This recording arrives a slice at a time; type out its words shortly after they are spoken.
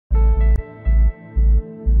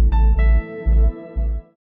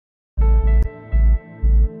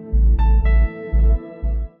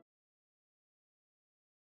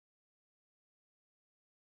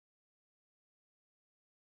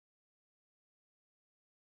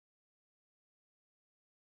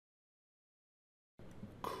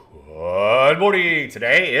Good morning.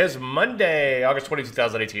 Today is Monday, August 20,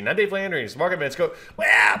 2018. I'm Dave Landry. Market minutes go,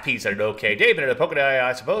 well, peace at an okay. David at a poke eye,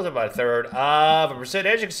 I suppose, about a third of a percent.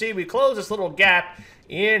 As you can see, we closed this little gap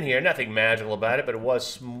in here. Nothing magical about it, but it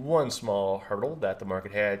was one small hurdle that the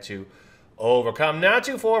market had to overcome. Not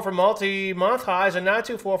too far from multi-month highs and not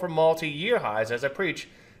too far from multi-year highs. As I preach,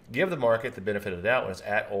 give the market the benefit of the doubt when it's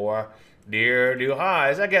at or near new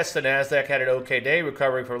highs. I guess the NASDAQ had an okay day,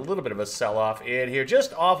 recovering from a little bit of a sell-off in here,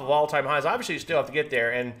 just off of all-time highs. Obviously, you still have to get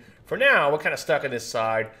there, and for now, we're kind of stuck in this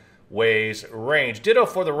sideways range. Ditto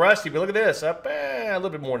for the Rusty, but look at this, up a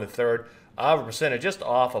little bit more than a third of a percent, just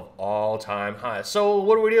off of all-time highs. So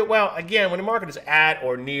what do we do? Well, again, when the market is at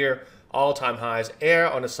or near all-time highs,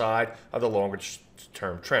 err on the side of the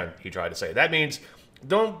longer-term trend, he tried to say. That means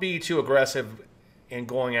don't be too aggressive in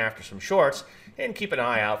going after some shorts, and keep an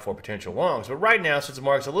eye out for potential longs. But right now, since the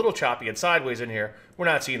market's a little choppy and sideways in here, we're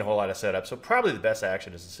not seeing a whole lot of setup, so probably the best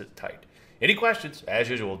action is to sit tight. Any questions? As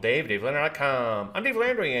usual, DaveLandry.com. I'm Dave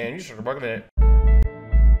Landry, and you start the Market Minute